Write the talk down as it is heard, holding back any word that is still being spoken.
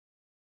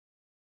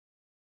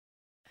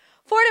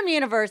Fordham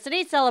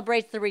University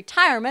celebrates the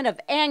retirement of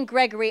Anne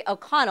Gregory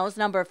O'Connell's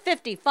number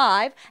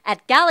 55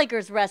 at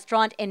Gallagher's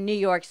restaurant in New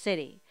York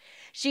City.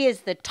 She is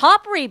the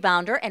top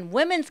rebounder in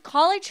women's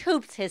college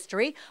hoops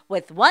history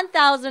with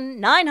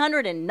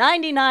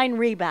 1,999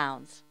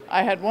 rebounds.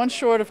 I had one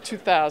short of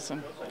 2,000.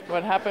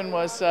 What happened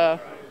was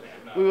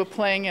we were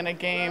playing in a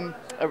game.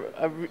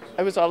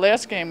 It was our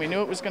last game. We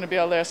knew it was going to be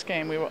our last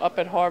game. We were up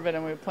at Harvard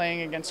and we were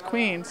playing against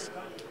Queens.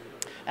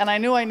 And I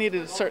knew I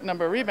needed a certain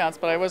number of rebounds,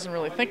 but I wasn't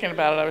really thinking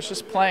about it. I was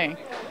just playing.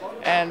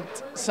 And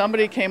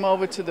somebody came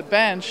over to the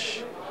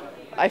bench,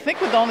 I think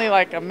with only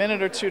like a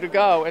minute or two to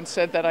go, and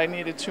said that I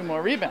needed 2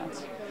 more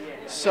rebounds.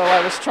 So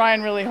I was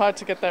trying really hard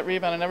to get that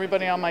rebound, and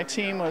everybody on my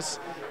team was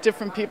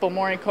different people.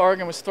 Maureen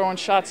Corrigan was throwing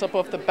shots up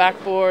off the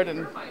backboard,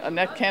 and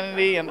Annette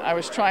Kennedy, and I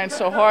was trying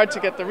so hard to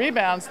get the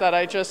rebounds that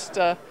I just,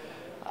 I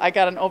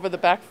got an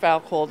over-the-back foul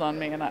called on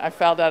me, and I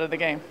fouled out of the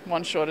game,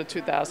 one short of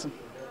 2,000.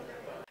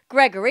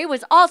 Gregory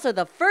was also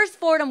the first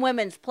Fordham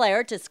women's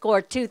player to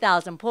score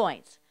 2,000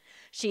 points.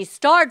 She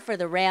starred for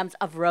the Rams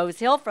of Rose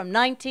Hill from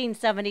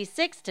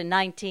 1976 to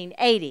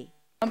 1980.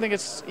 I don't think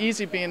it's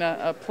easy being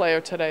a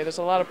player today. There's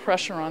a lot of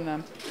pressure on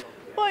them.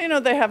 Well, you know,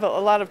 they have a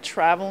lot of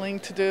traveling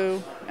to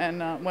do,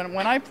 and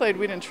when I played,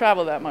 we didn't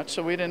travel that much,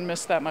 so we didn't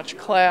miss that much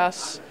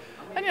class,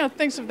 and, you know,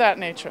 things of that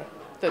nature.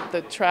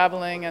 The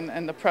traveling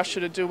and the pressure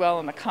to do well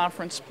in the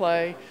conference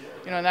play.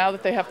 You know, now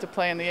that they have to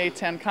play in the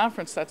A-10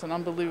 conference, that's an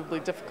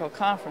unbelievably difficult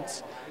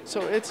conference. So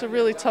it's a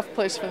really tough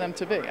place for them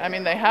to be. I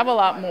mean, they have a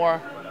lot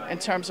more in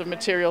terms of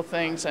material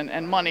things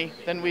and money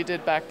than we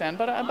did back then,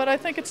 but I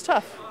think it's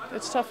tough.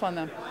 It's tough on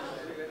them.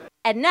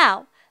 And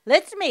now,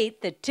 let's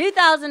meet the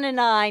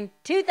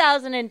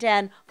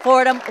 2009-2010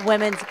 Fordham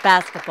women's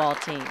basketball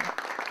team.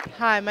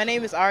 Hi, my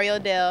name is Ariel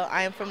Dell.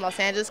 I am from Los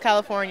Angeles,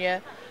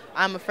 California.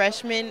 I'm a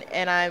freshman,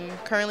 and I'm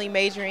currently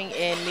majoring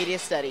in media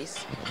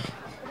studies.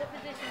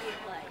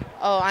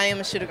 Oh, I am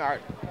a shooting guard.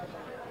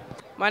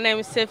 My name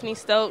is Tiffany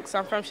Stokes.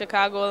 I'm from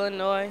Chicago,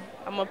 Illinois.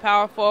 I'm a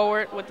power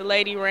forward with the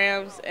Lady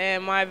Rams,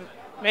 and my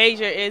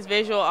major is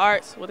visual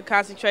arts with a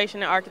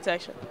concentration in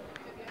architecture.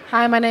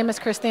 Hi, my name is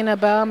Christina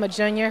Bell. I'm a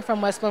junior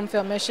from West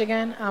Bloomfield,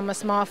 Michigan. I'm a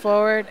small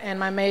forward, and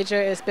my major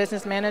is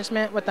business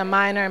management with a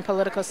minor in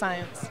political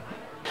science.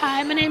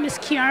 Hi, my name is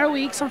Kiara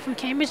Weeks. I'm from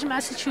Cambridge,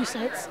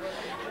 Massachusetts.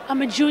 I'm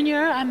a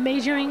junior. I'm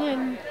majoring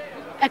in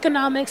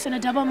economics and a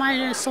double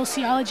minor in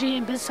sociology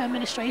and business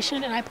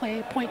administration, and I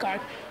play point guard.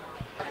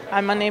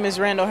 Hi, my name is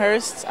Randall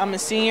Hurst. I'm a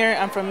senior.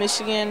 I'm from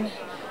Michigan,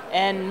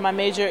 and my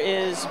major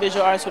is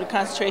visual arts with a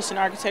concentration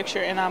in architecture,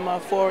 and I'm a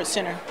forward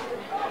center.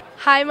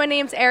 Hi, my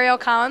name's Ariel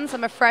Collins.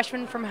 I'm a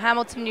freshman from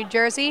Hamilton, New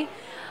Jersey.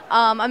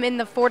 I'm in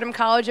the Fordham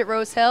College at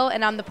Rose Hill,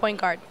 and I'm the point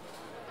guard.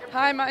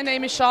 Hi, my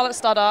name is Charlotte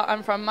Stoddart.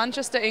 I'm from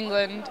Manchester,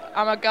 England.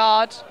 I'm a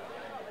guard.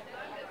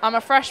 I'm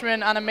a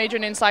freshman, and I'm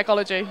majoring in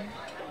psychology.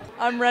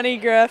 I'm Rennie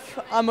Griff.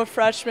 I'm a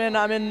freshman.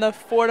 I'm in the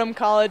Fordham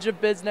College of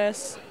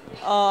Business.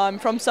 I'm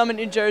from Summit,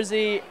 New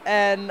Jersey,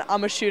 and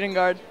I'm a shooting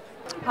guard.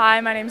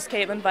 Hi, my name is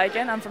Caitlin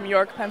Viken. I'm from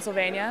York,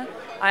 Pennsylvania.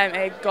 I'm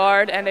a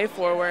guard and a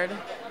forward,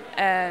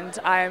 and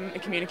I'm a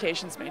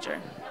communications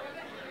major.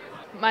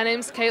 My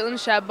name's Caitlin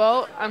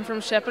Shadbolt. I'm from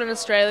Shepparton,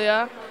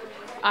 Australia.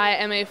 I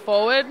am a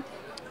forward.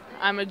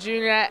 I'm a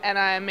junior, and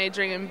I am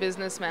majoring in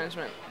business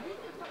management.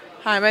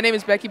 Hi, my name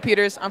is Becky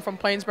Peters. I'm from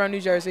Plainsboro,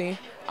 New Jersey.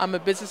 I'm a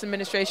business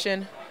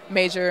administration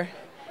major,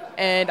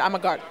 and I'm a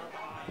guard.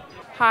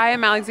 Hi,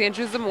 I'm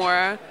Alexandra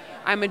Zamora.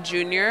 I'm a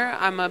junior.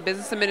 I'm a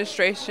business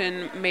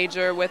administration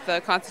major with a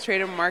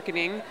concentrated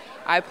marketing.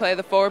 I play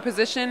the forward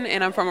position,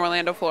 and I'm from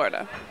Orlando,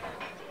 Florida.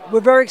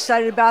 We're very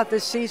excited about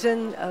this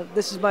season.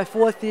 This is my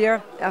 4th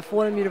year at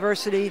Fordham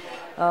University.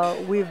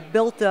 We've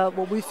built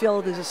what we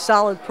feel is a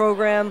solid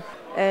program,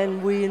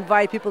 and we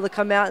invite people to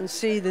come out and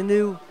see the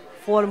new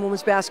Fordham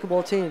women's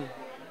basketball team.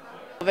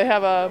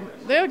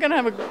 They're going to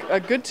have a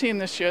good team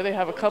this year. They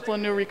have a couple of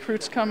new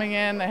recruits coming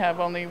in. They have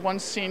only one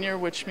senior,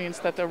 which means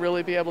that they'll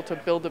really be able to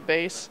build a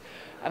base.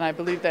 And I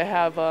believe they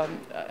have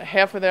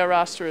half of their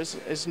roster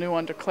is new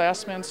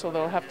underclassmen, so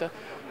they'll have to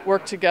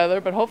work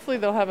together. But hopefully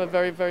they'll have a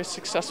very, very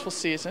successful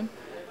season.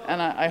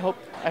 And I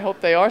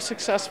hope they are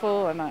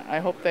successful, and I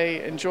hope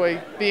they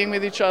enjoy being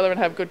with each other and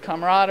have good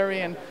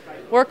camaraderie and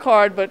work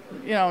hard, but,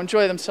 you know,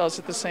 enjoy themselves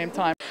at the same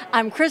time.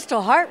 I'm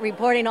Kristal Hart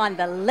reporting on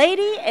the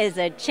Lady is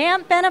a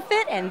Champ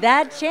benefit, and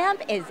that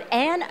champ is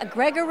Anne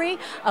Gregory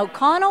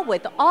O'Connell,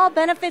 with all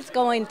benefits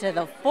going to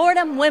the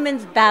Fordham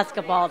women's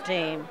basketball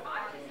team.